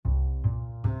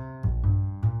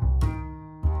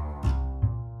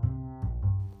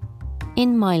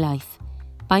In My Life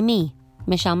by me,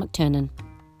 Michelle McTurnan.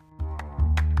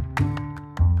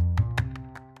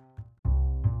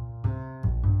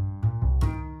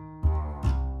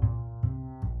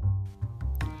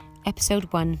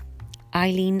 Episode 1.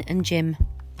 Eileen and Jim,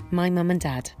 my mum and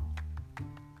dad.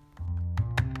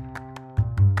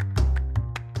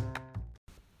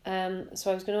 So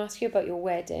I was going to ask you about your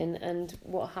wedding and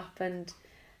what happened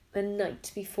the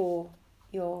night before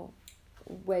your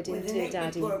wedding to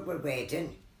Daddy. Before our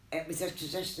wedding, it was a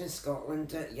tradition in Scotland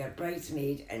that your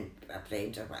bridesmaid and a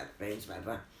friend or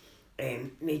whatever,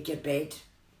 made your bed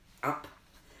up,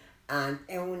 and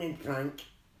Ellen and Frank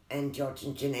and George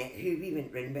and Jeanette, who we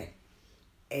went round with,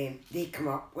 they come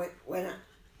up with when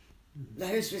the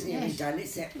house wasn't even done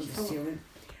except for the ceiling.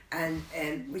 And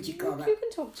what do you call that? You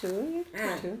can talk to her. You can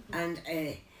talk to her. And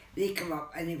they come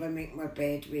up and they were making my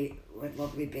bed with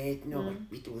lovely bed,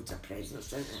 with loads of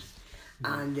presents in it.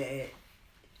 And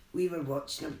we were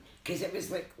watching them because it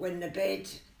was like when the bed,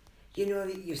 you know,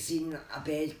 you've seen a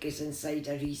bed goes inside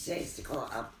a recess. They call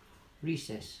it a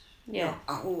recess. Yeah. No,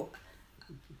 a hole.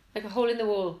 Like a hole in the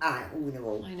wall. A hole in the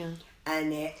wall. I know.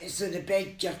 And so the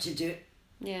bed jutted out.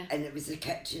 Yeah. And it was the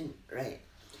kitchen, right?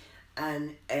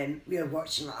 And we were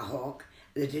watching like a hawk.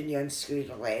 They didn't unscrew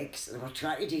the legs. They were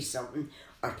trying to do something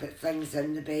or put things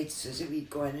in the bed so that we'd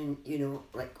go in and, you know,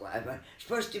 like whatever. It's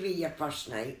supposed to be your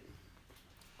first night,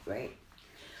 right?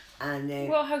 And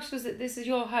what house was it? This is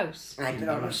your house?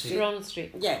 Bronner Street. Bronner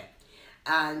Street. Yeah.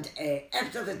 And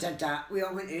after they did that, we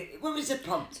all went out. What was the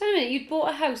pub? So wait a minute, you'd bought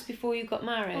a house before you got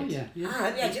married? Oh, yeah. We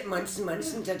had it months and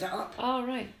months and did it up. Oh,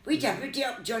 right. We did it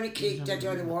up. Johnny Craig did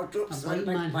all the wardrobes. A blind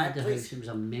man had the house. It was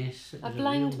a mess. A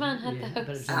blind man had the house. But it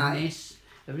was a mess.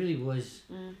 It really was.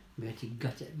 We had to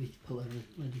gut it. We had to pull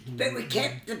everything. But we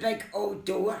kept the big old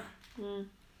door.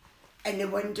 And the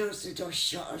windows, the door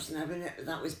shutters and everything.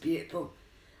 That was beautiful.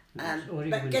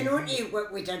 But going on to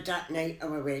what we did that night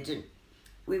of our wedding,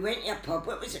 we went to a pub.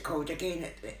 What was it called again?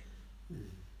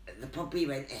 At the pub we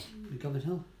went to. The Govan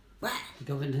Hill. What? The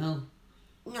Govan Hill.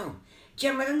 No.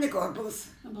 Jim, we're in the Gorbals.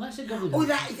 Oh, well, that's a Govan Hill. Oh,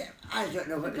 that is it. I don't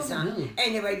know what The was Govan that. Hill.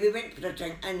 Anyway, we went for a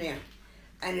drink in there.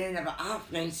 And then about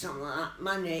 9:30, something like that,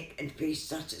 my neck and face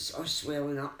started sort of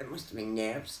swelling up. It must have been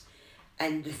nerves.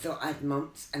 And they thought I had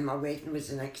mumps and my wedding was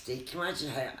the next day. Can you imagine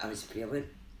how I was feeling?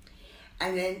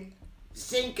 And then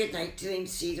saying goodnight to them,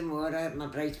 see them all, my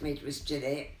bridesmaid was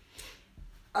Jeanette.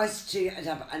 Us two had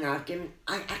an argument.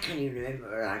 I can't even remember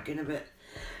what we were arguing about.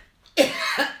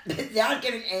 But the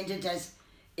argument ended as,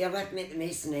 you're with me at the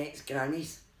Masonettes,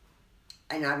 Granny's.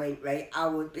 And I went, right, I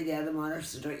won't be there tomorrow,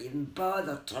 so don't even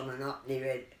bother turning up. And he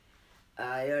went,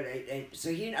 aye, all right then.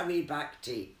 So he went away back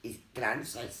to his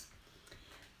grand's house.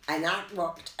 And I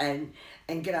walked in,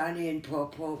 and Granny and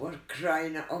Papa were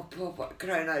crying out, Papa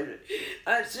crying out,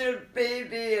 that's your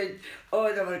baby, and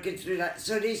they were going through that.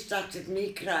 So they started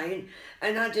me crying,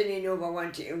 and I didn't know if I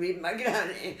wanted to leave my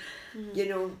granny, you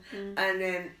know.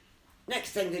 And next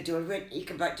thing the door went, he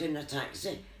came back down the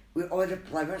taxi with all the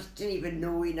flowers. Didn't even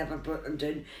know we never brought them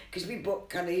down, because we bought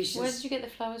carnations. Where did you get the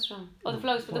flowers from? Oh, the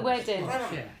flowers for the wedding?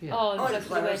 Yeah. Oh, the All flowers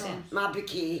for the wedding. my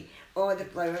bouquet, all the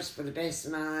flowers for the best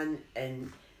man,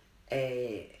 and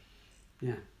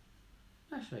yeah.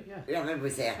 That's right, yeah. yeah, I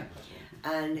was there.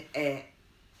 And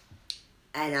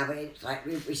I went, like,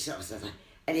 we sort of said,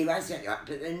 and he was at that,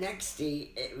 but the next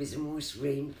day, it was the most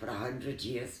rain for 100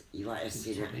 years. You might have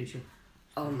seen it.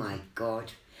 Oh my God.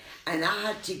 And I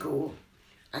had to go,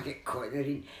 I get caught in the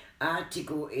rain, I had to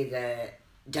go to the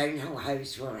Downhill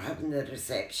house where we're having the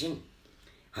reception.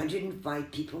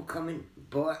 105 people coming,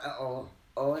 bought it all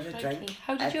the drink.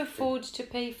 How did you afford to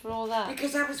pay for all that?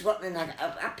 Because I was working, I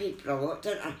paid for a lot,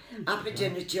 didn't I? I put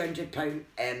in a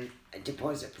 £200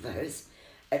 deposit for the house.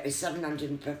 It was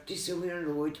 750, so we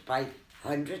were owed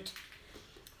 500.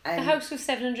 The house was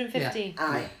 750?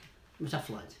 Aye. It was a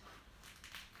flood.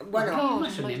 Well, God, You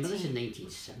must remember mighty. this in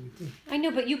 1970. I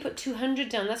know, but you put 200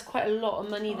 down. That's quite a lot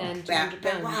of money then, £200.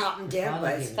 but what happened there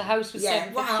was... The house was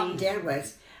 750. what happened there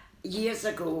was, years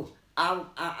ago,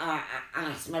 I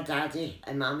asked my daddy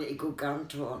and mummy to go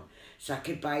guarantor so I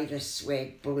could buy this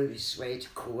blue suede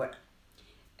coat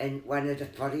in one of the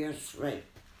furriers, right?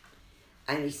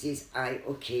 And he says, aye,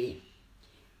 okay.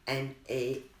 And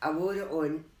I wore it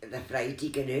on the Friday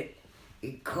going out.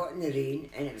 It caught in the rain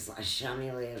and it was like a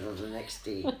chamois leather the next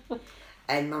day.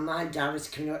 And my mum and dad was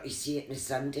coming out to see it on the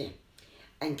Sunday.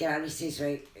 And Granny says,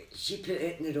 right, she put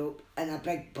out in the rope and a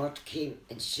big bird came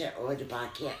and shit all the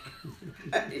back of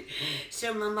it.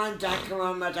 So my mum and dad come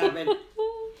on, my dad went,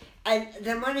 and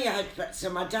the money I had put, so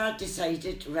my dad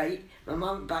decided, right, my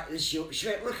mum went back to the shop, she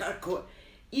went, look at her coat,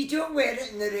 you don't wear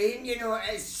it in the rain, you know,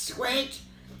 it's sweat.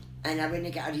 and I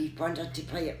wouldn't get a refund. I had to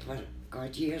pay it for,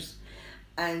 God, years.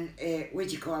 And, what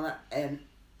do you call it,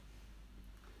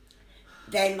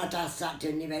 then my dad sat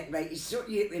down and he went, right, you sort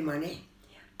you out with money.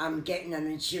 I'm getting an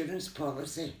insurance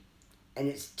policy and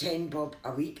it's 10 bob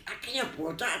a week. I can't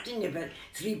afford that. I didn't have about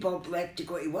 3 bob left to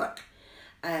go to work.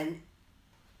 And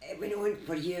it went on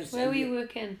for years. Where were you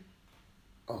working?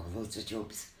 Oh, loads of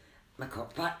jobs. I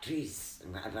got factories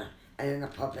and whatever, and in a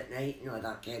pub at night and all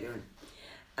that carry on.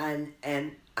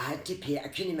 And I had to pay it. I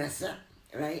couldn't miss it,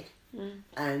 right?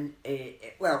 And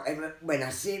when I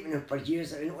saved it for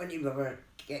years, I didn't want to we were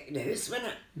getting a house with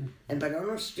it. In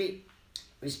Baronnell Street,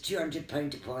 it was £200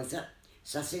 deposit.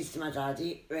 So I says to my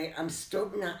daddy, right, I'm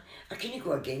stopping that. I couldn't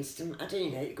go against him. I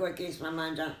didn't know how to go against my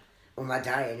man, dad. Well, my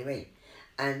dad anyway.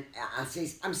 And I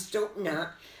says, I'm stopping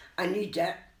that. I need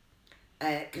it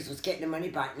because I was getting the money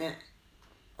back in it.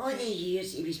 All the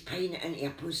years he was paying it into a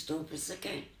post office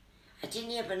account. I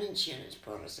didn't have an insurance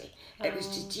policy. It was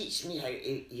to teach me how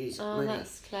to use money. Oh,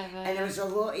 that's clever. And there was a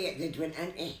lot of it they'd went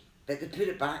into, but they put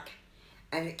it back,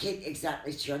 and it came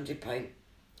exactly £200.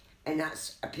 And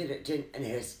that's, I put it down in the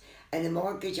house. And the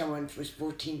mortgage I wanted was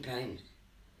 £14.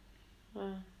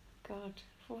 Oh, God.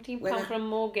 £14 When for a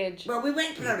mortgage. Well, we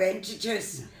went for a rented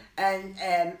house, and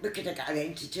we could have got a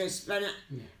rented house, but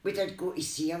we did go to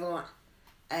see a lot,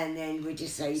 and then we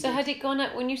decided. So had it gone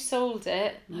up when you sold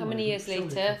it? How many years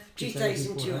later?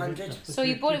 2,200. So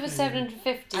you bought it for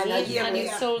 750 And a year and you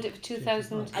later. sold it for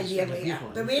 2,000. A year later,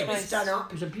 the way it was done It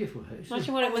up. was a beautiful house.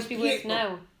 Imagine what it must be worth beautiful.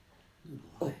 now.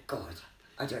 Oh God,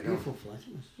 I don't know. Beautiful flat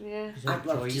it was. Yeah. I'd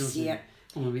love to see it.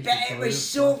 But But it was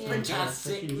so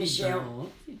fantastic, Michelle.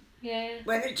 Yeah.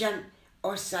 When it jumped,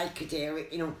 or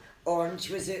psychedelic, Orange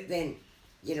was it then,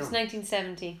 It's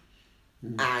 1970.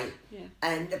 Aye. Yeah.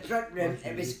 And the front room,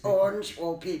 it was orange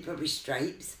wallpaper with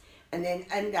stripes. And then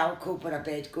in the alcove where a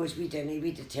bed goes, we didn't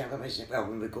read the television. Well,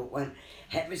 when we got one,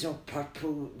 it was all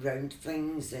purple round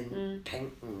things and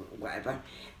pink and whatever.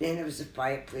 Then there was a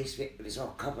fireplace, it was all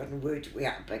covered in wood. We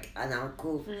had an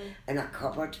alcove and a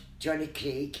cupboard. Johnny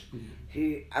Craig,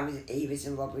 he was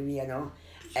in love with me and all.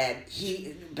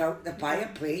 He built the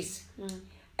fireplace.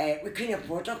 We couldn't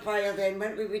afford a fire then,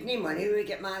 weren't we? We'd no money when we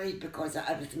get married because of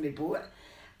everything we bought.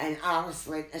 And Alice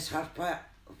lent us her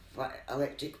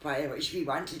electric fire, which we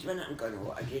wanted when I'm going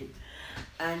hot again.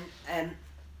 And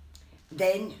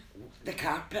then the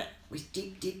carpet was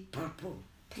deep purple,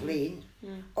 plain,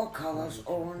 all colours,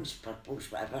 orange,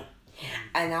 purples, whatever.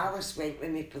 And Alice went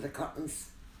with me for the curtains.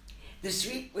 The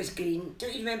suite was green.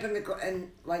 Don't you remember they got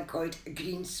in one called a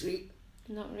green suite?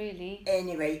 Not really.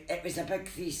 Anyway, it was a big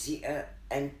 3-seater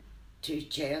and 2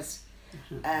 chairs.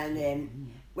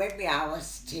 And went with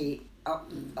Alice to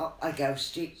up Argyle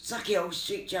Street, Suckyall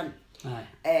Street, Jim.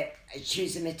 Aye.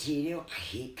 Choose a material. I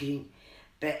hate green,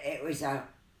 but it was a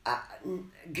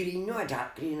green, not a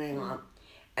dark green,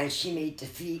 and she made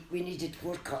we needed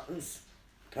 4 curtains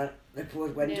for the 4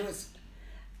 windows,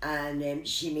 and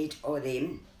she made all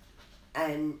them,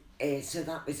 and so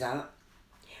that was that.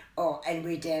 Oh, and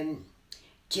we'd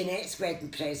Jeanette's wedding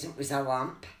present was a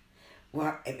lamp,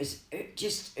 where it was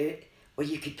just where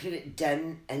you could put it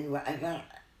dim and whatever,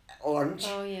 orange.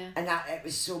 Oh, yeah. And that it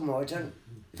was so modern,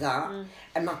 that.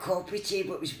 And my coffee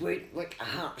table, it was wood, like a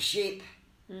heart shape.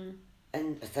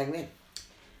 And the thing with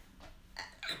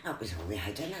that was all we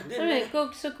had in it. Alright,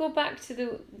 go back to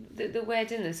the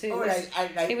wedding then. So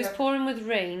it was pouring with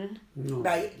rain.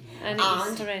 Right. And it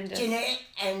was horrendous. Jeanette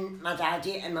and my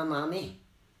daddy and my mummy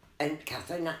and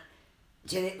Catherine,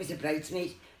 Jeanette was a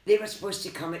bridesmaid. They were supposed to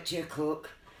come at 2 o'clock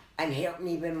and help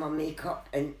me with my makeup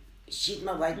and sheet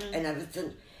my wig and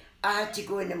everything. I had to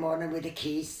go in the morning with a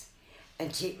case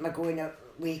and take my going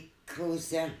away clothes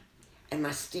there and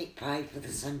my steak pie for the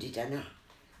Sunday dinner.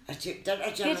 I took dinner.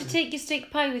 You had to take your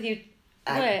steak pie with you.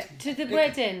 Where? To the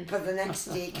wedding? For the next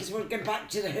day, because we're going back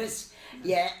to the house.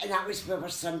 Yeah, and that was for our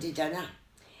Sunday dinner.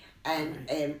 And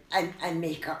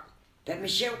makeup. But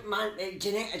Michelle,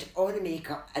 Jeanette had all the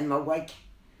makeup and my wig.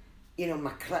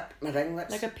 My clip, my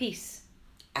ringlets. Like a piece?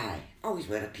 Aye, always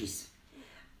wear a piece.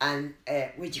 And,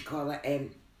 what do you call it?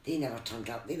 They never turned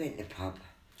up. They went to the pub.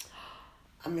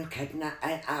 I'm not kidding.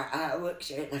 I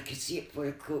looked out and I could see at 4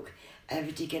 o'clock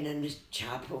everybody getting in the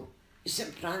chapel.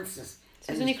 St Francis.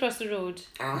 So it was only across the road.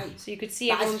 Aye. So you could see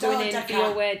But I everyone still going had in a for your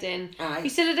car. wedding. Aye. You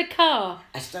still had a car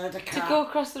I still had a car. to go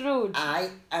across the road.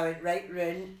 Aye, I went right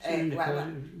round.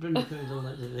 Whatever.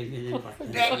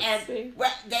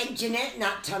 Then Jeanette and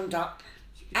that turned up.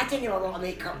 I didn't have a lot of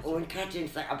makeup on, I didn't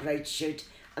think a bride should.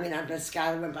 I mean, I had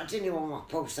mascara on, but I didn't have all my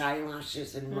false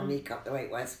eyelashes and my makeup the way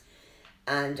it was.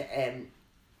 And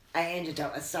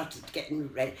I started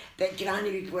getting ready. But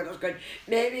Granny before I was going,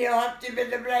 maybe I'll have to be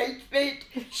the bridesmaid.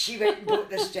 She went and bought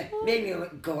this dress, made me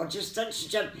look gorgeous, didn't she,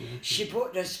 Jim? She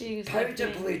bought this She was powder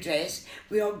lovely. blue dress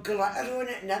with all glitter on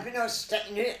it and everything all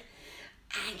sticking out.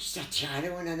 And she's a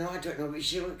tiara on, I don't know, but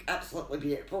she looked absolutely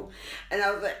beautiful. And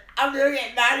I was like, I'm going to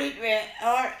get married with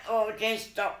her, all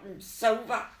dressed up in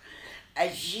silver.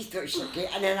 And she thought she looked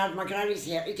great. And then I had my granny's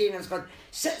hair today and I was going,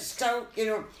 sit still, you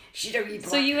know. She'd a wee black...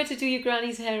 So you had to do your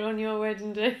granny's hair on your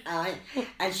wedding day? Aye.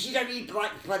 And she'd a wee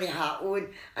black furry hat on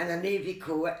and a navy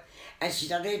coat. And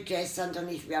she'd a red dress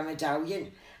underneath with a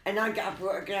medallion. And I got a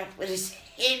photograph with the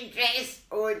same dress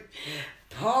on.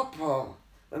 Pawpaw,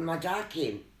 when my dad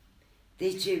came,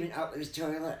 they two went up to the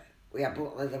toilet with a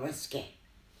bottle of the whiskey.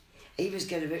 He was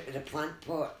going out with a plant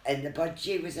pot and the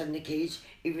budgie was in the cage.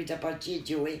 He was a budgie,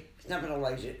 Joey. He's never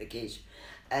allowed out the cage.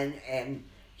 And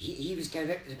he was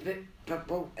going out with the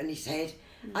bolt in his head.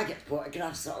 I get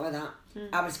photographs of all that.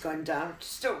 I was going down,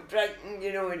 stop drinking,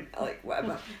 you know, and like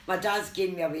whatever. My dad's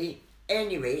gave me away.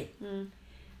 Anyway,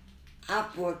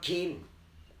 half four came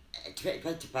at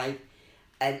 25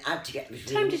 and I had to get What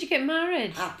time did you get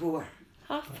married? 4:30.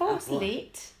 4:30's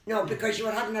late. No, because you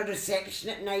were having a reception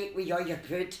at night with all your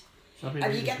food. So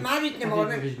And you get married in the everybody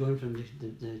morning. was going from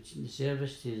the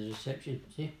service to the reception,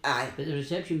 see? Aye. But the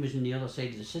reception was on the other side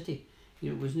of the city. You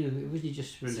know, it wasn't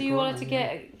just around So the you corner, wanted to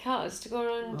get cars to go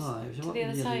around Oh, it was to up the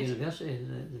other near side? the university.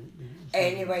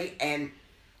 Anyway,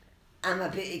 I'm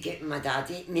about to get my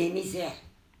daddy. Mamie's there.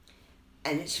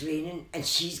 And it's raining and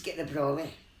she's got the brolly.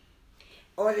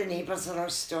 All the neighbours are all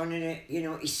standing out, you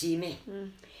know, to see me.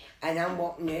 And I'm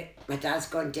walking out, my dad's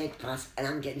gone dead past and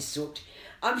I'm getting soaked.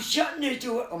 I'm shutting the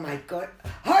door, oh my God,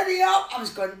 hurry up! I was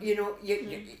going, you know,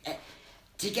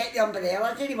 to get the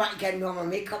umbrella. I didn't want to get all my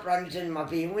makeup running in my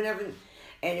veil and everything.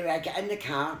 Anyway, I get in the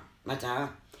car, my dad,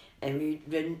 and we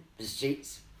run the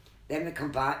streets. Then we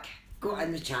come back, go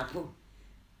in the chapel.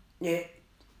 Now,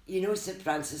 you know St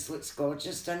Francis looks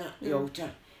gorgeous, doesn't it? The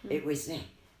altar. It wasn't.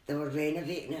 They were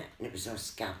renovating it and it was all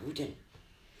scaffolding.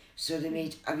 So they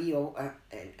made a wee altar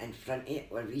in front of it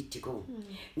where we had to go.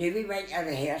 Now we went to a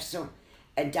rehearsal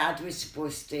and Dad was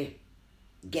supposed to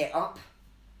get up.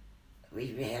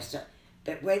 We rehearsed it.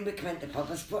 But when we came into the pub,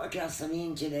 there's photographs of me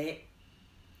and Jeanette.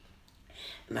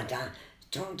 My dad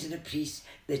talking to the priest.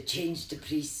 They changed the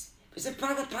priest. Was it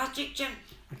Father Patrick, Jim?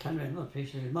 I can't remember the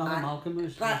priest. Malcolm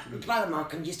was. Father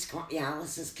Malcolm used to come up to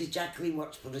Alice's because Jacqueline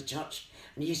worked for the church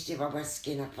and he used to have a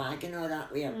whiskey and a fag and all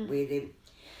that with him.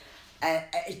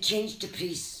 It changed the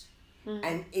priest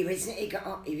and he got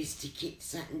up, he was to keep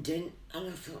sitting down and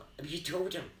I thought, have you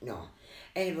told him? No.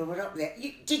 Anyway, we're up there.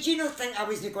 Did you not think I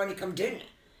wasn't going to come down?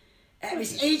 It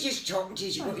was ages talking to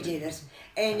you, you got to do this.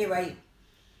 Anyway,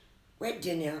 went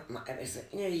down there, it was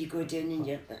like, you know, you go down and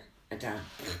you're, and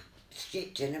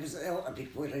straight down, it was like the altar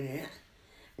before I knew it.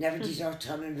 And everybody's all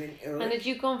turning around. And had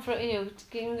you gone for, you know,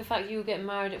 given the fact you were getting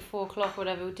married at 4 o'clock or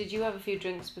whatever, did you have a few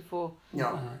drinks before?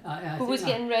 No. Who was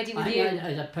getting ready with you? I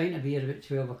had a pint of beer about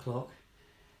 12 o'clock.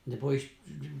 And the boys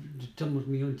tumbled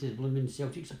me onto the blooming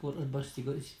Celtic supporters bus to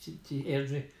go to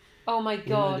Airdrie. Oh my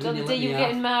God, when on the they day let you me were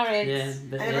getting married. Yeah,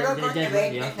 but And we're all going to did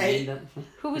bed let at me night. off.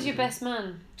 Who was your best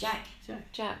man? Jack.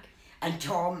 Jack. And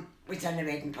Tom was in the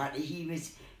wedding party. He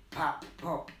was Pop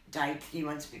died 3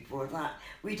 months before that.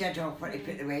 We did offer to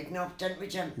put the wedding off, didn't we,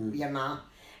 Jim? With your ma.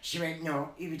 She went, no,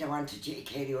 he would have wanted you to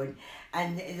carry on.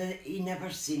 And he never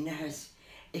seen the house.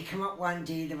 He come up one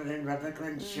day, they were in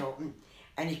Rutherglen shopping,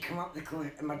 and he come up the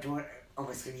court and my door,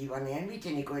 obviously we weren't there, and we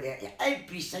didn't go there.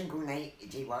 Every single night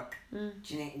he'd work,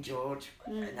 Jeanette and George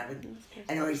and everything.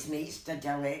 And all his mates did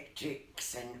the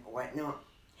electrics and whatnot.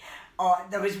 Oh,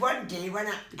 there was one day when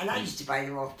I used to buy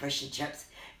them off fish and chips,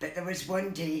 but there was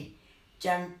one day,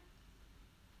 Jim,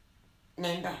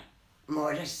 remember,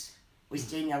 Morris was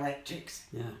doing the electrics.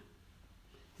 Yeah.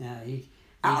 Yeah,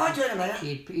 Hold on a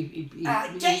minute.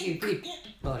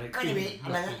 Gonna wait a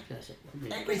minute.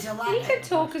 It was a He lot. could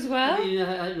talk as well.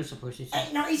 I was supposed to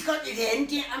say. No, he's got to the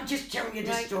end yet. I'm just telling you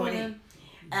the Right, go story. on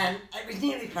It was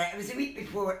nearly fine. It was a week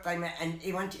before time, and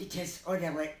he wanted to test all the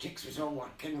electrics was all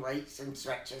working, lights and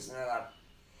switches and all that.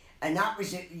 And that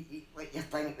was it, like your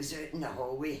thing, it was out in the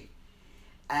hallway.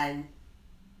 And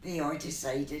they all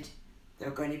decided they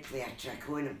were going to play a trick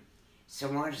on him.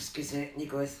 So Morris goes out and he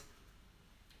goes,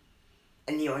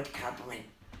 and the odd cab went,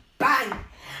 bang!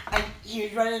 And he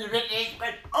was running about the edge,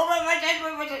 going, oh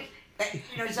my God, but,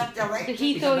 you know, something like But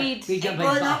he thought he'd... He got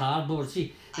Well, big no. hardboard,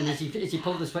 see, and as he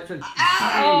pulled the switch on,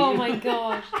 Oh my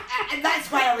God. And that's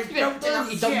why I was built enough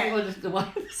he to dumped me it. on the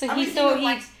wife. So I he was thought thinking,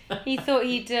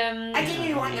 he'd I didn't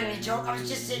even want them to talk, I was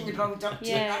just saying the build up to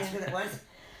Yeah. it, that's what it was.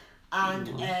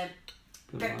 And,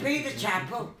 but play the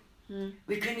chapel,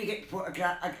 We couldn't get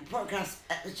photographs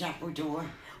at the chapel door.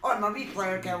 Oh, my wee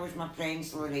flower girl was my friend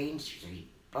Lorraine. She was a wee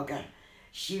bugger.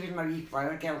 She was my wee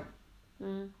flower girl.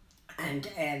 And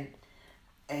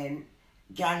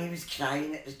Granny was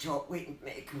crying at the top, waiting for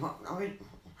me to come up. And I went,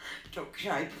 don't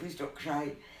cry, please don't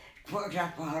cry.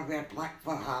 Photograph of her with a black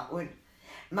fur hat on.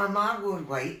 My ma wore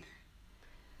white.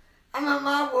 And my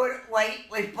ma wore white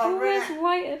with Who fur in wears it.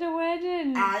 white at a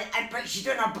wedding? But she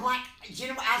done a black, do you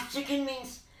know what astrakan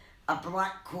means? A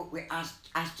black coat with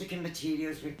astrakan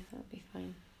materials. With, That'll be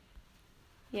fine.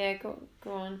 Yeah, go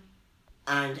on.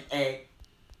 and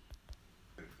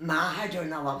Ma had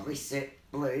on a lovely suit,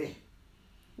 blue.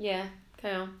 Yeah,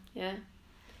 carry on. Yeah.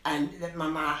 And that my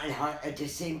ma and her had the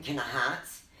same kind of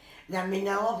hats. Then I mean,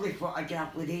 a lovely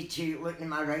photograph with they two looking at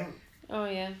my ring. Oh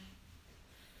yeah.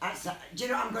 Do you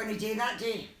know what I'm going to do that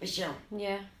day, Michelle?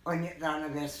 Yeah. On the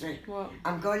anniversary. What?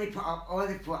 I'm going to put up all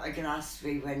the photographs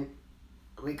when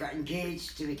we got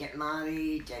engaged, we get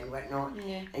married and whatnot.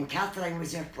 Yeah. And Catherine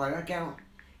was our flower girl.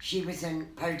 She was in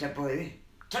powder blue,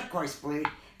 turquoise blue,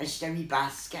 and she had a wee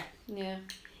basket. Yeah.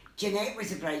 Jeanette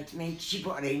was a bridesmaid. She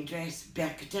bought her own dress,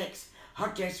 Birkenstocks.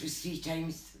 Her dress was 3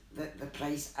 times the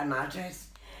price of my dress.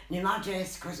 Now my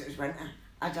dress, because it was winter,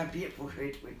 I had a beautiful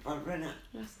hood with fur in it.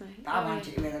 That's nice. But I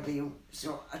wanted to wear a veil,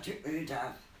 so I took the hood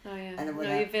off. Oh yeah. And I No, wore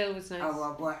your that. veil was nice.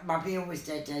 Oh, well, my veil was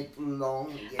dead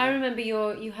long. You I know. remember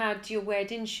you had your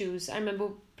wedding shoes. I remember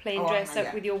playing Oh, dress up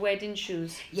yeah. with your wedding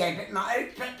shoes. Yeah, but my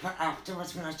outfit for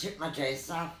afterwards when I took my dress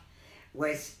off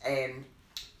was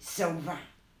silver.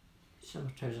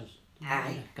 Silver trousers.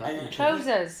 Aye. Got And them. it-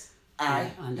 Trousers.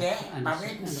 Aye, And a- yeah, and my a-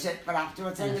 wedding and a- suit for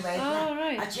afterwards and in a- the wedding. Oh,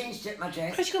 right. I changed it my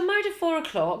dress. Because you got married at 4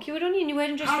 o'clock. You were only in your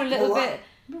wedding dress for a Half little four. bit.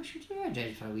 Well, she did a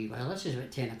dress for a wee while. This is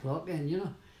about 10 o'clock then, you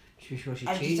know. She And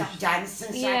changed. she started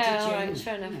dancing, Yeah, started alright, tunes.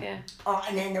 fair enough, yeah. Oh,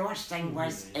 and then the worst thing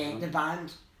was the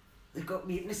band. They got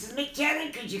me, Mrs.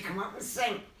 McTiernan, could you come up and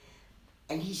sing?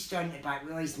 And he stood in the back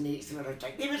with all his mates were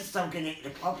like, they were still going out to the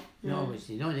pub. No, was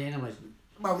he? No, the end was.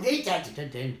 Well, they did. He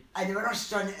did then. And they were all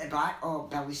standing at the back, oh,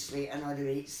 Billy Slate and all the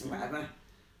mates and whatever.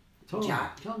 Tom,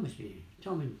 Jack. Tom was me.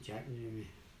 Tom and Jack was with me.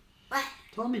 What?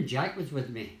 Tom and Jack was with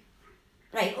me.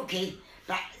 Right, okay.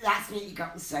 But that's me to go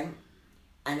up and sing.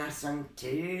 And I sung,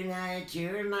 tonight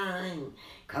you're mine,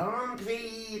 come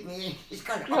please me. He's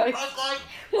going, oh Right. my God,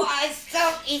 what a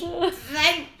silky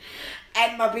thing.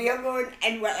 And my veil on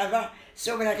and whatever.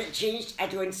 So when I get changed, I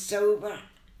do in silver.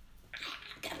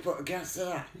 I got photographs of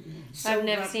that. I've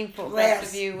never Silver seen photographs of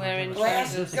flares. you wearing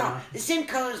Flares, trousers. no, the same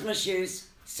colour as my shoes,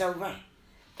 silver.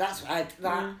 That's what I had,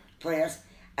 that, flares.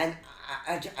 And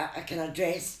I kind of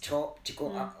dress top to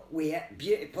go up with it.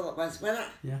 Beautiful it was, wasn't it?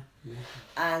 Yeah.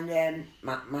 Yeah. And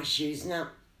my shoes now.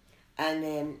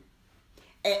 And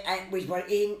it was one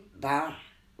in bar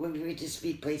when we were to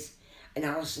speed place, and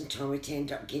Alice and Tommy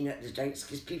turned up getting at the drinks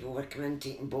because people were coming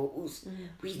taking bottles.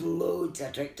 We had loads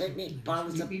of drink, didn't we?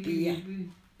 Barrels of beer.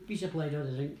 We supplied all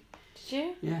the drink. Did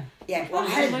you? Yeah. Yeah, well, Oh,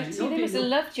 hell, Martina must have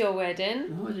loved your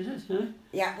wedding. Oh, did it? Huh?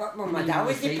 yeah, well, my And then dad they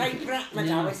was the were fighting- piper. My and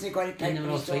dad then- was the guy to And pipe they were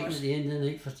all his fighting doors. at the end of the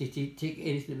night for to take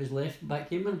anything that was left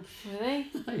back in them. Really?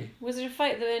 Aye. Was there a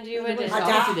fight at the end of your There was wedding? My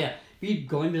dad- actually there. We'd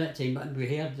gone by that time, but we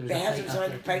heard there was a Bears fight was on the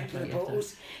after. pipe for the after.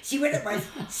 bottles. See what it was?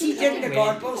 See down the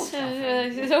gorbals.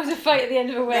 There's always a fight at the end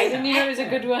of a wedding. You know it was a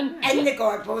good one. In the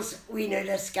gorbals, we knew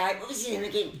this guy. What was his name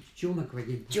again? Joe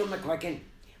McGuigan. Joe McQuiggan.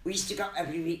 We used to go up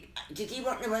every week. Did he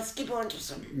work in the whiskey bond or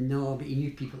something? No, but he knew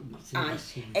people. Aye.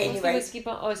 What's the Anyway, whiskey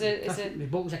bar? Oh, is it? The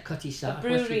bottles of Cutty Sat. a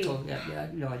brewery? Yeah,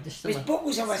 no, it was distiller.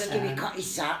 bottles of whiskey Um, with Cutty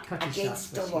Sark Cutty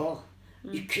against Sark the whiskey. law.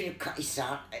 You couldn't Cutty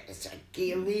Sark. It's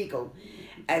illegal.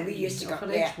 And we used to go For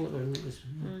up there. export, it was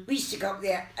We used to go up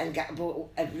there and get a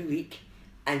bottle every week,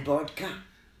 and vodka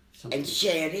something. and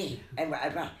sherry and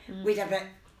whatever. We'd have about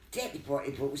 30,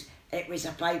 40 bottles. It was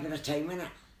a £5 at a time, wasn't it?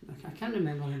 I can't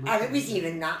remember how much. And it was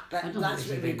even that, I but don't that's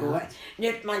think it where was we even got. that. Now,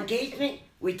 at my engagement,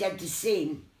 we did the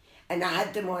same, and I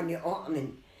had them on the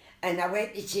ottoman, and I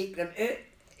went to take them out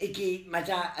to give my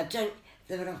dad a drink.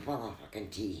 They were all full of fucking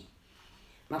tea.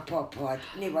 My papa had,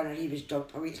 no wonder he was drunk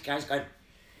for weeks. The guy's going,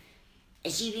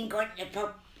 has he been going to the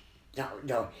pub? No,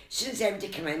 no. As soon as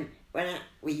everybody come in, when I,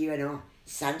 with you and all,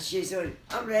 sand shoes on,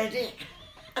 I'm ready.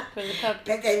 For the pub.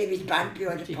 But then he was banned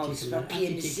beyond the Take pubs him for out.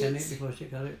 paying the Take him out seats. before I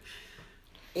took her out.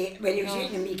 When he was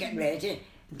waiting on me getting ready,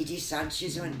 he did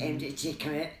Sanchez on him to take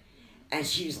him out, and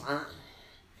she was like,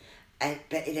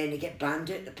 but then he get banned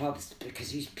out the pubs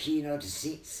because he was peeing all the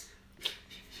seats.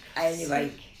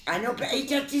 Anyway, I know, but he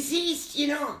got deceased, you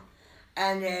know.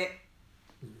 And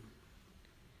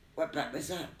what bit was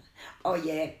that? Oh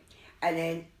yeah, and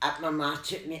then my ma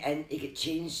took me in to get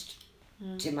changed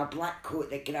to my black coat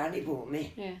that Granny bought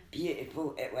me. Yeah.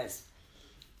 Beautiful it was.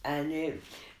 And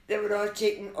they were all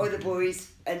taking, all the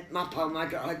boys and my pal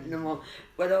Margaret Hood and them all,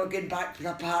 were all going back for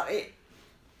a party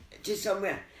to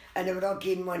somewhere. And they were all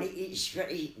getting money each for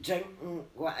eat, drink and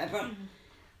whatever.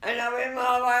 And I went, Mum,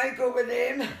 I want to go with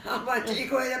them. I want to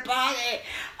go to the party.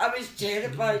 I was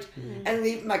terrified. And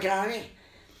leave my granny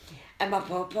and my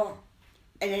papa.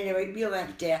 And anyway, we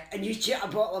left there. And you took a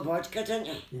bottle of vodka, didn't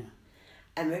you? Yeah.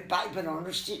 And went back to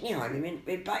Banana Street in the honeymoon.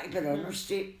 Went back to Banana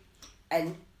Street.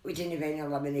 And we didn't have any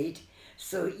lemonade.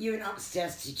 So you went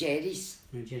upstairs to Jerry's.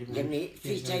 Your mate,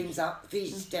 three stairs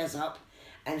up.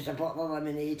 And there's a bottle of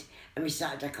lemonade, and we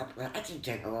started a couple of. I didn't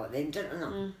drink a lot of them, didn't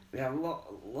I? We had a lot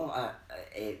of,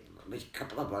 with a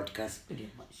couple of vodkas. We didn't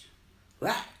have much.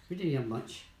 What? We didn't have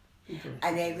much.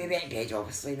 And then we went to bed,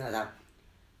 obviously, and all that.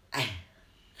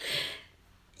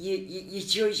 You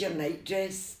chose your night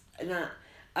dress, and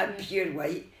I'm pure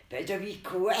white, but it's a wee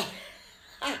coat.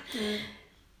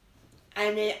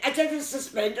 And I did the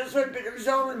suspenders one, but it was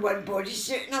all in one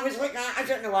bodysuit, and I was like that. I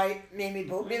don't know why Mamie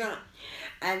bought me that.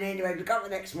 And anyway, we got up the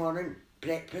next morning,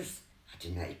 breakfast. I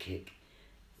didn't know how to cook.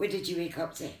 What did you wake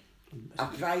up to? A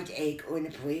fried egg on a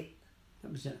plate.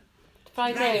 That was it.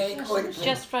 Fried egg. on a plate.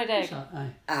 Just fried egg. Aye.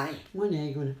 Aye. One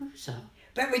egg on it. What was that?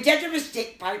 But we did have a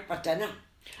steak pie for dinner.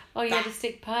 Oh, you had a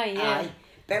steak pie, yeah. Aye.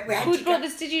 But we had Who to brought get...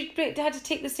 this? Did you had to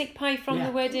take the steak pie from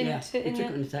the wedding Yeah, to we in took it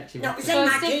the? in the taxi. No, it was So in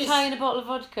a my steak case. pie and a bottle of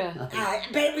vodka. Aye.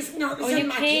 But it was not. It was Oh, in your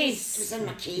my case. case. It was in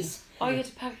my case. Oh, you had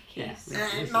to pack a case.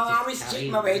 Yeah. Mum always took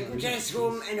my wedding dress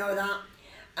home and all that.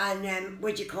 And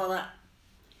what do you call it?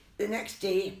 The next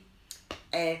day,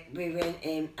 we went.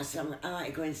 I said, I want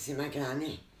to go and see my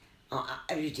granny.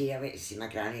 Every day I went to see my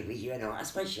granny with you and all.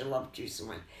 That's why she loved you so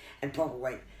much. And Papa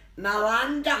went,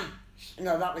 Malanda.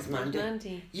 No, that was Mandy.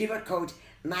 Mandy. You were called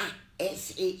Shele.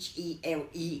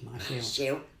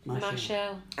 Marshall.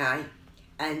 Marshall. Aye.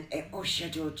 And oh, she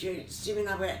adored you. See, when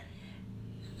I went,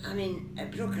 I mean,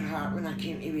 it broke her heart when I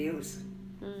came to Wales.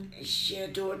 She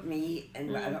adored me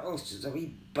and whatever else. She was a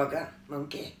wee bugger,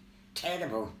 monkey.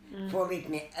 Terrible. Followed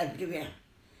me everywhere.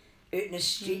 Out in the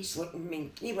streets looking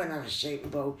mean. He went on a shouting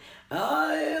ball.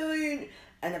 Eileen!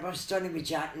 And I was standing with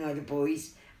Jack and all the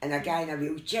boys and a guy in a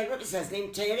wheelchair. What was his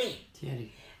name? Terry.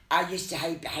 Terry. I used to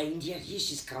hide behind her. He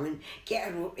used to come and get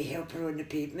a rope to help her on the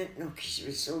pavement. No, because she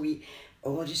was so wee.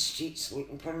 All the streets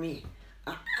looking for me.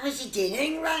 I was doing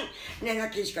anything wrong. And then I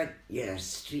just going, you're a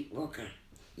streetwalker.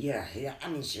 You're a hooer. I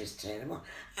mean, she was terrible.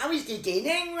 I was doing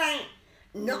anything wrong.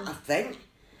 Not a thing.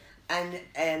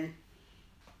 And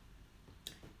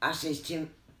I says to him,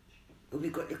 well, we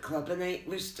got the club tonight.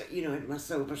 We're in my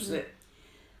silver suit.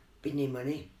 With no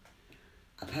money.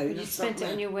 A pound You or spent something.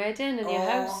 it on your wedding and your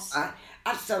house.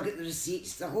 I've still got the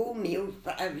receipts. The whole meal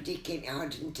for everybody came to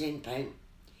 £110.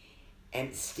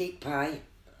 And steak pie,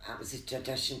 that was a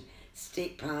tradition.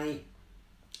 Steak pie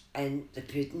and the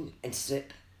pudding and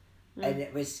soup. And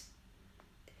it was...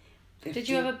 Did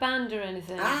you have a band or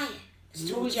anything? Aye. I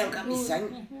told you I got me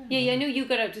sing. Yeah, I knew you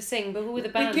got out to sing, but who were the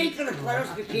band? We paid for the flowers,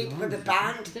 we paid for the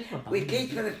band, we paid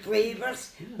for the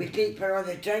flavours, we paid for all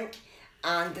the drink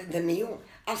and the meal.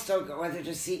 I've still got all the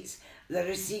receipts. The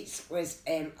receipts was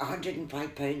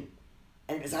 £105 and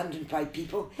it was 105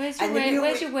 people. Where's And the meal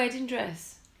where's was- your wedding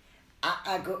dress?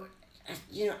 I got,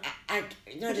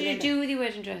 What did you do with your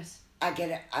wedding dress? I get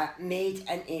it made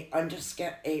into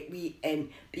underskirt,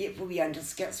 beautiful wee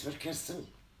underskirts for Kirsten,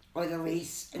 all the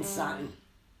lace and satin.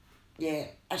 Yeah,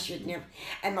 I shouldn't have.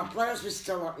 And my flowers were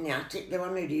still up in the attic, they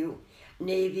weren't real.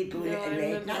 Navy, blue No, I and red.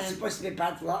 remember That's them. supposed to be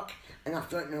bad luck. And I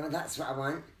thought, no, that's what I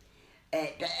want.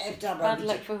 But after I Bad went,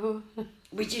 luck for who?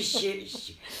 we just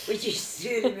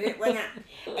threw them out, wasn't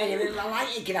it? Anyway, I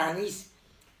like your grannies.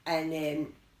 And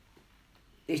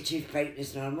they two fighting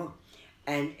as normal.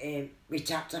 And we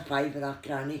tapped a five with our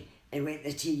granny and went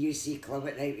to the TUC club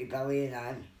at night with Billy and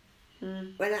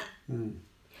Anne. Wasn't it?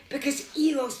 Because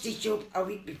he lost his job a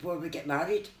week before we get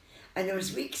married. And there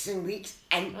was weeks and weeks.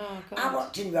 And Oh, God. I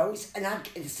worked in Wills and I'd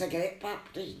get the cigarette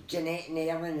factory, Jeanette and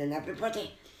Ellen and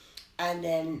everybody. And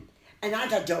I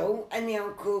had a doll in the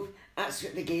alcove. That's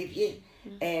what they gave you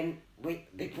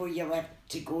before you left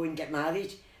to go and get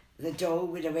married. The doll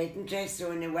with a wedding dress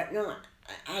on and whatnot.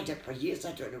 I had it for years.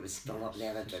 I don't know if it was still up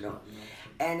there. I don't know.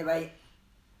 Anyway,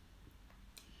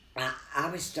 I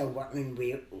was still working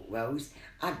in Wills.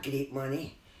 I had great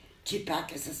money. 2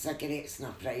 packets of cigarettes on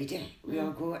a Friday. We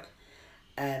all got.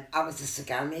 I was a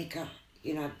cigar maker.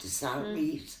 You know, the salt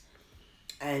leaves.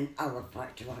 And I went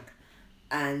back to work.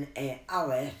 And I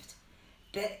left.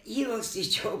 But he lost his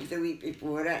job the week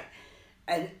before it.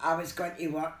 And I was going to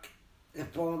work the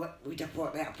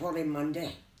following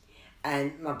Monday.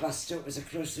 And my bus stop was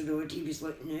across the road. He was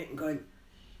looking out and going,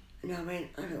 and I went,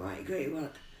 I don't want to go to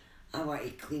work. I want to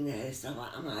clean the house.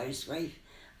 I'm a housewife.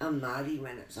 I'm married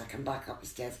when it's I come back up the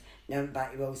stairs. Now I'm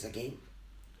back to Wills again.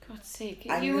 God's sake.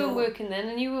 I You know. weren't working then,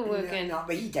 and you weren't working. No,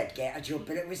 but he did get a job,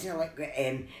 but it wasn't like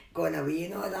going away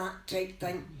and all that type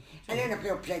thing. And then I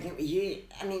fell pregnant with you.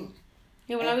 I mean...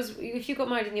 Yeah, well, if you got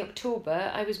married in the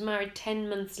October, I was married 10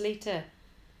 months later.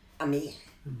 Me.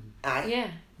 Aye. Yeah.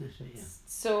 That's right, yeah.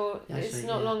 So That's it's right,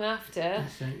 not yeah. long after.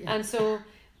 That's right, yeah. And so,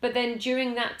 but then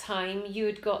during that time, you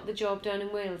had got the job down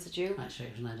in Wales, did you? That's right,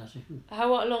 it was Landarcy.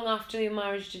 How long after your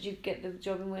marriage did you get the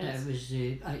job in Wales?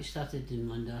 It was, I started in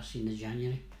Landarcy in the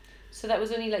January. So that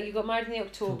was only like you got married in the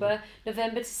October,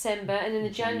 November, December, and in the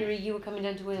January you were coming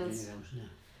down to Wales.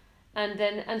 Yeah.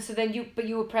 And so then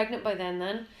you were pregnant by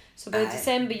then. So by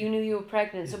December you knew you were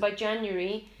pregnant. So by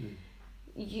January,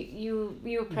 you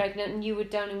were pregnant and you were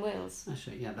down in Wales. That's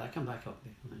right, yeah, but I come back up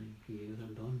a year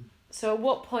and on. So at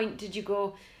what point did you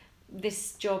go,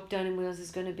 this job down in Wales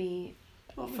is going to be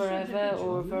forever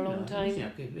or for a long time?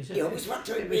 You always worked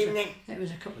out the evening. It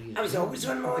was a couple of years. I was always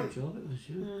on my own. Job, it was,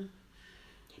 yeah.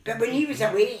 But when he was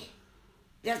away,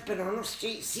 there's Bernardo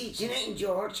Street. See, Jeanette and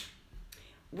George,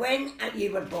 when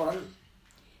you were born,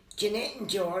 Jeanette and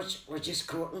George were just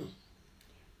courting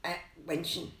at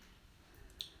Winchon.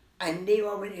 And they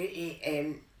all went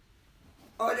out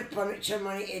all the furniture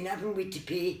money and everything we had to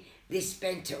pay, they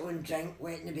spent it on drink,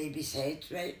 wetting the baby's head,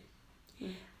 right?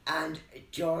 And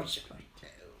George,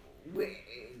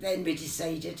 then we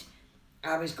decided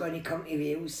I was going to come to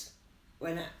Wales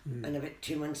in about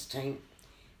 2 months' time.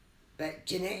 But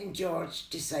Jeanette and George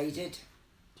decided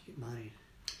To get married.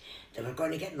 they were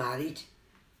going to get married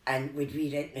and we'd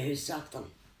re-rent the house after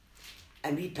them.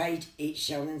 And we paid 8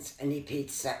 shillings and they paid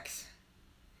 6.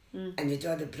 And they did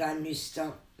all the brand new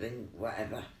stuff and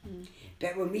whatever.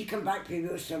 But when we come back from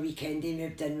Wales for a weekend, they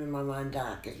moved in with my mum and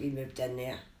dad because we moved in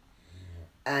there.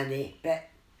 And but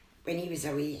when he was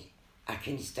away, I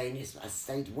couldn't stay in this. I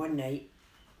stayed one night,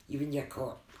 even your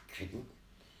court couldn't.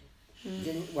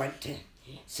 Didn't want to.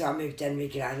 So I moved in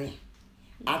with Granny.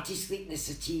 I had to sleep in the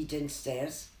settee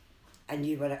downstairs and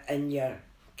you were in your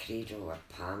cradle or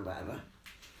palm, whatever,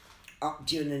 up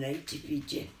during the night to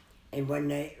feed you. And one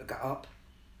night we got up.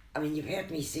 I mean, you've heard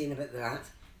me saying about that,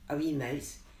 a wee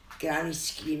mouse. Granny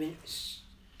screaming,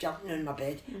 jumping on my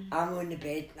bed. I'm on the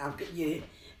bed and I've got you.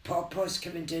 Papa's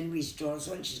coming down with his drawers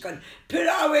on. She's going, put it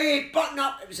away, button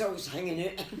up. It was always hanging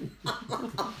out.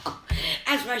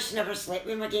 That's why she never slept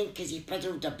with him again, because he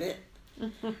fiddled a bit.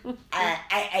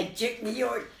 I took me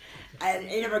on, and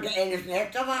he never got anything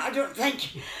after that, I don't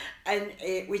think. And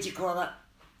what do you call it?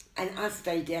 And I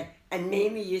stayed there, and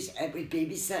Mamie would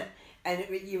babysit, and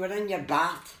you were in your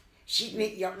bath. She'd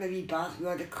make you up in a wee bath with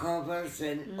all the covers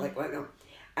and like whatnot.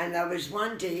 And there was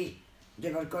one day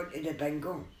they were going to the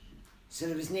bingo, so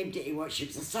there was nobody to watch. It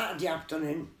was a Saturday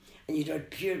afternoon, and you'd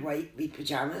had pure white wee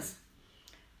pyjamas.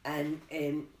 And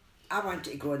I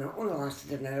wanted to go, and it only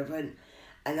lasted an hour,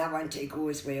 and I wanted to go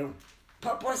as well.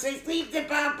 Papa says, leave the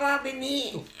baba with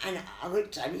me. And I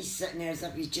looked at him, he's sitting there as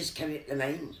if he's just come out the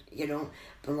mine, you know.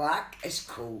 Black is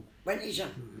cool. When is your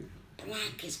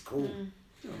black is cool.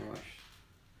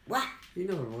 What? You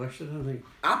never washed it, I think.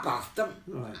 I bathed him.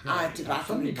 Right, I had to bath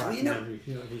him and clean him.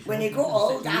 When he got got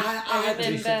old, I had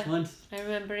to I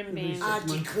remember him being... I had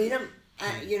to clean him.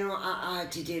 You know, I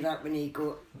had to do that when he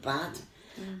got bad.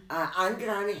 And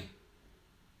Granny.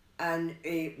 And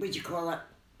what do you call it?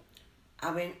 I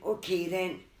went, okay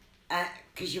then,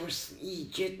 because you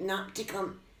did not to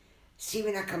come. See,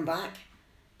 when I come back,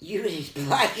 you were as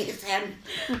black as him.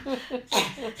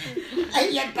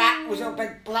 And your back was all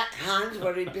big black hands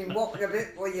where he'd been walking about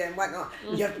for you and whatnot.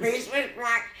 Your face was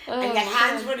black, and your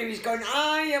hands where he was going,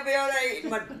 you'll be alright,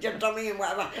 and your tummy and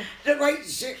whatever. The white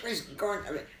suit was gone.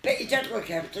 But he did look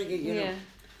after you, you know.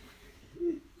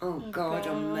 Oh, God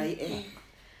almighty.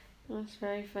 That's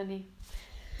very funny.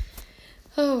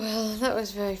 Oh well, that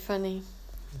was very funny.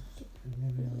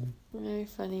 Very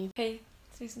funny. Hey,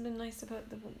 say something nice about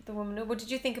the woman. What did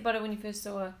you think about her when you first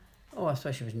saw her? Oh, I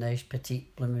thought she was nice,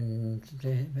 petite, blooming,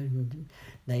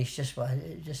 nice, just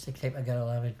the type of girl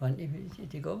I would want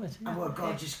to go with. I wore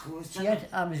gorgeous clothes.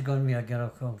 I was going with a girl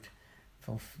called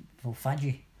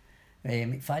Fulfadji.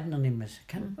 McFadden, her name was.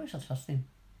 What's her first name?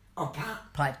 Oh,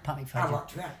 Pat. Pat I McFadden.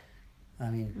 worked with her. I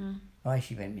mean, why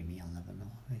she went with me, I'll never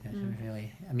know. Because it was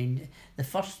really, I mean,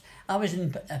 I was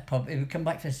in a pub, we come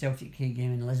back for a Celtic game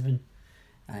in Lisbon,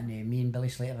 and me and Billy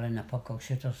Slater were in a pub called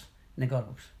Shooters in the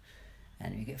Gorbals,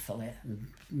 and we get full of it,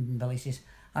 and Billy says,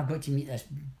 I've got to meet this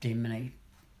dame tonight,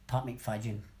 Pat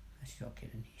McFadden. I said, okay,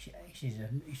 and he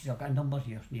says, I've got a number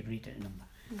here, and he read out the number.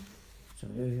 So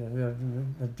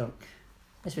we're drunk.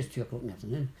 This was 2 o'clock in the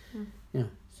afternoon, you know,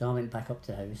 so I went back up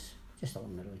to the house, just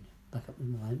along the road. back up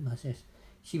in my missus.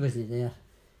 She wasn't there.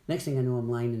 Next thing I know, I'm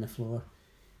lying on the floor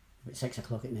about 6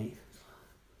 o'clock at night.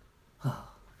 Oh,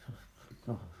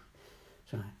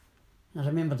 so I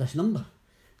remember this number.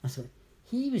 I thought,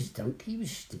 he was drunk, he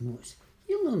was stimulus.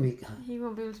 He'll not make that. He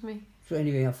won't be able to make. So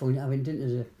anyway, I went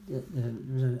into there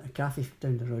was a cafe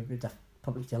down the road with a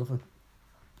public telephone.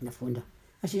 And I phoned her.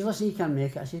 I says, listen, you can't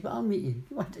make it. I says, but I'll meet you.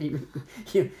 What time?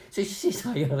 So she says,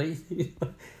 hi, all right.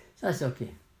 So that's okay.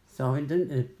 So I went down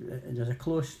to, there's a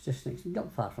close just next,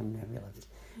 not far from where we lived.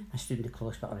 I stood in the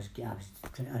close, but I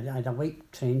had a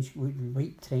white trench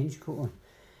coat on.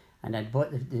 And I'd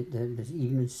bought the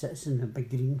Evening Citizen, a big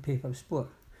green paper sport.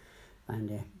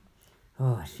 And,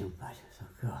 I feel bad. I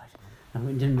thought, God. I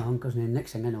went down to my uncle's, and the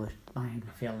next thing I know, bang,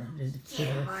 I fell.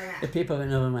 The paper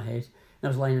went over my head, and I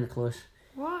was lying in the close.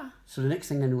 What? So the next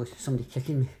thing I know was somebody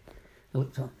kicking me. I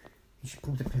looked up, and she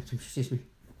pulled the picture, and she says to me,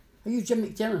 are you Jim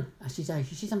McTiernan? I says, aye.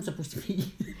 She says, I'm supposed to be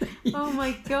you. Oh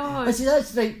my God. I says,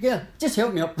 that's right, yeah, just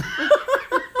help me up.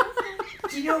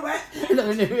 Do you know what? No,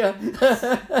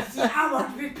 yeah. See, I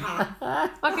want to be Pat.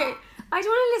 Okay, I don't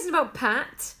want to listen about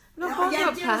Pat. I'm not bothered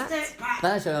about Pat.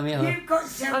 That's how I met her. You've got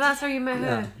Celtic. Oh, that's how you met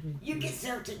her. You get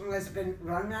Celtic and Lisbon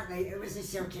run that night. It was a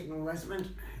Celtic and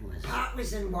Lisbon. Pat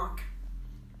was in work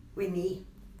with me,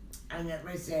 and it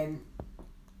was a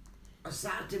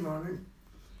Saturday morning,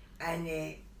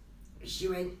 and she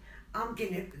went, I'm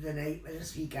going out for the night with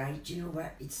this wee guy. Do you know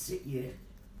what? It'd suit you.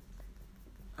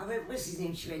 I went, what's his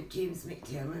name? She went, James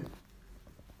McTiernan.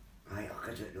 I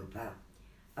don't know, Pat.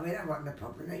 I went, I work in the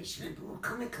pub at night. She went, well,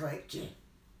 come and collect you.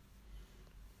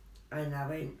 And I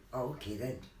went, oh, okay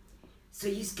then. So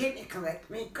you came to collect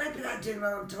me. God, but I doing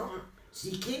while I'm talking. So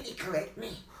you came to collect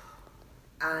me.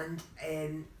 And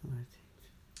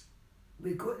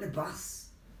we got the bus.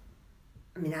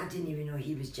 I mean, I didn't even know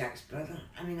he was Jack's brother.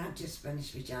 I mean, I'd just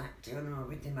finished with Jack, telling him I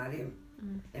wouldn't marry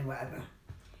him and whatever.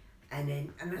 And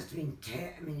then I must have been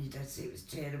I mean, he did say it was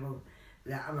terrible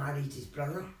that I married his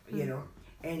brother, you know.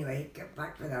 Anyway, get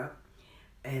back for that.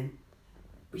 And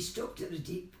we stopped at the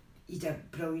Deep. You did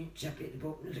a brilliant chip at the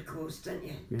bottom of the close, didn't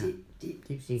you? Yeah. Deep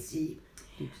sea.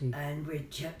 Deep sea. And we had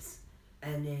chips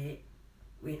and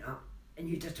went up. And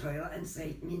you had a toilet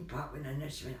inside. Me and Pat went in there.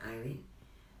 She went, Eileen.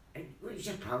 And what was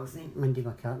your pal's name? Mindy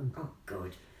McCartan. Oh,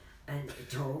 God. And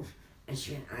tall. And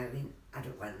she went, Eileen, I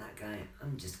don't want that guy.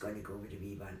 I'm just going to go with the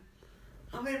wee one.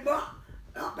 I went, what?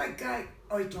 That big guy.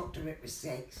 All he talked about was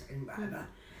sex and whatever.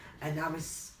 And I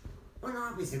was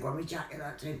the one with Jack at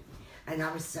that time. And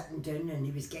I was sitting down and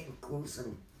he was getting close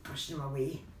and pushing him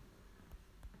away.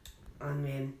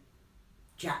 And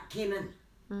Jack came in.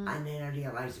 And then I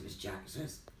realised it was Jack's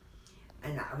house.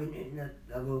 And I went out in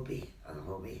the lobby or the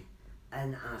hallway.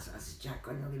 And I said, Jack,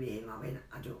 go on the way home. I went,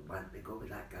 I don't want to go with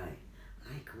that guy.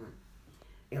 Aye, come on.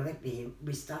 He let me home.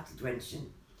 We started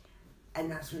wenching. And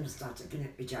that's when I started going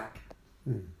out with Jack.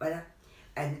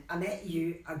 And I met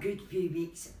you a good few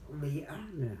weeks later.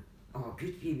 Yeah. Oh, a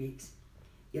good few weeks.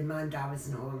 Your man and Dad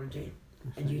was on holiday.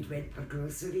 And you'd went for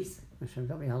groceries. I've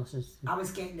got my houses. I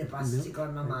was getting the bus to go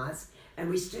to my ma's. And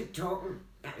we stood talking.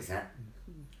 That was it.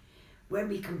 When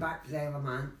we come back to the Isle of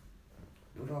Man,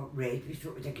 we were all red. We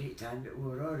thought we had a great time, but we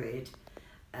were all red.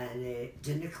 And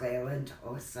down the Cleland,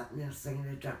 all sitting there singing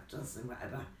the Drifters and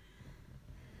whatever.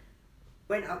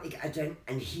 Went up to get a drink,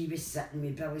 and he was sitting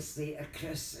with Billy Slater,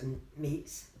 Chris, and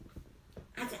mates.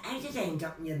 How did I end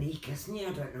up in your knee kissing you?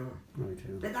 I don't know.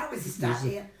 But that was the start of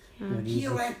it. He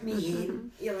left me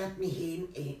home. He left me home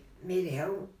to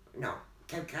Maryhill, no,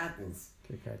 Kilcardens.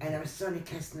 And I was sort of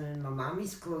kissing her in my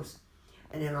mammy's clothes.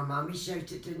 And then my mammy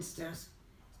shouted downstairs,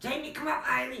 time to come up,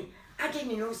 Eileen. I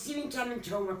didn't know. See when Jim and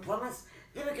Tom were plumbers,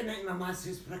 they were going out to my ma's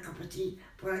house for a cup of tea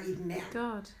before I even met.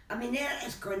 God. I mean, there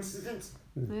is coincidence.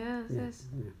 Yeah, it is.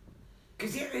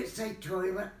 Because their outside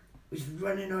toilet was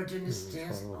running out down the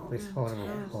stairs. It's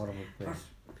horrible place.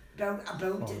 A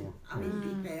building. I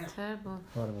mean, be fair. Terrible.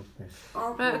 Horrible place.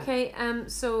 Oh, Right, okay,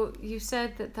 so you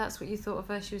said that's what you thought of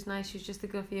her. She was nice, she was just the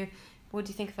girl for you. What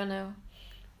do you think of her now?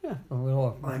 Yeah, well, we're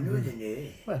all. I know the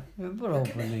new. Well, we're all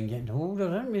women getting older,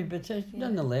 aren't we? But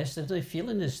nonetheless, the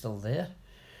feeling is still there.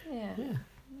 Yeah. Yeah.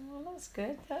 Well, that's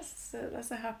good.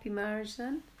 That's a happy marriage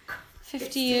then.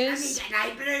 50 years. I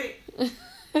need an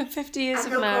eyebrow. 50 years I've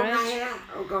of not got my marriage. hair.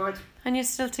 Oh, God. And you're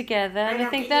still together. And I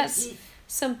think get your that's teeth.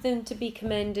 something to be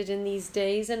commended in these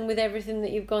days, and with everything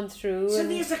that you've gone through. So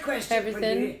and there's a question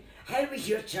everything. for you. How was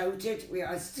your childhood with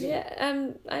us two?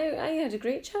 Yeah, I had a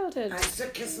great childhood. So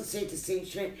Kirsten said the same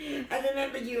thing. I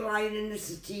remember you lying in the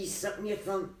city, sucking your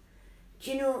thumb.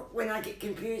 Do you know, when I get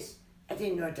confused, I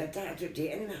didn't know I did that. I don't do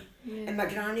it anymore. Yeah. And my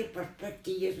granny for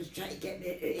 50 years was trying to get me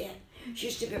out of here. She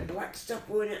used to put black stuff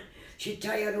on it. she'd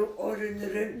tie a rope all around the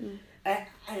room, and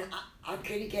I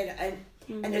couldn't get it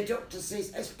in. And the doctor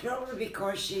says it's probably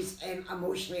because she's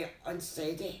emotionally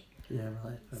unsteady. Yeah,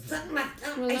 well, that's Something like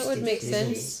that. Well, that would make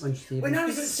sense. unstable. When I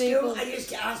was at Stable. school, I used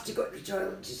to ask to go to the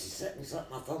toilet just to sit and suck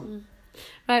my thumb.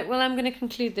 Right, well, I'm going to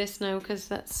conclude this now because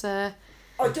that's... Oh,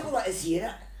 don't let us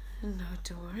hear it. No,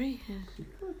 don't worry.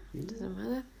 It doesn't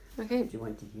matter. Okay, Do you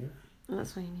want to hear it?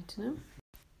 that's all you need to know.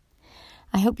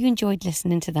 I hope you enjoyed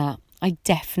listening to that. I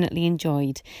definitely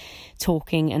enjoyed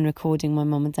talking and recording my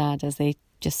mum and dad as they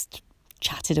just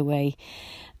chatted away.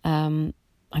 I'm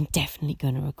definitely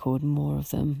going to record more of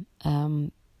them.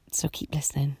 So keep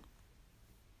listening.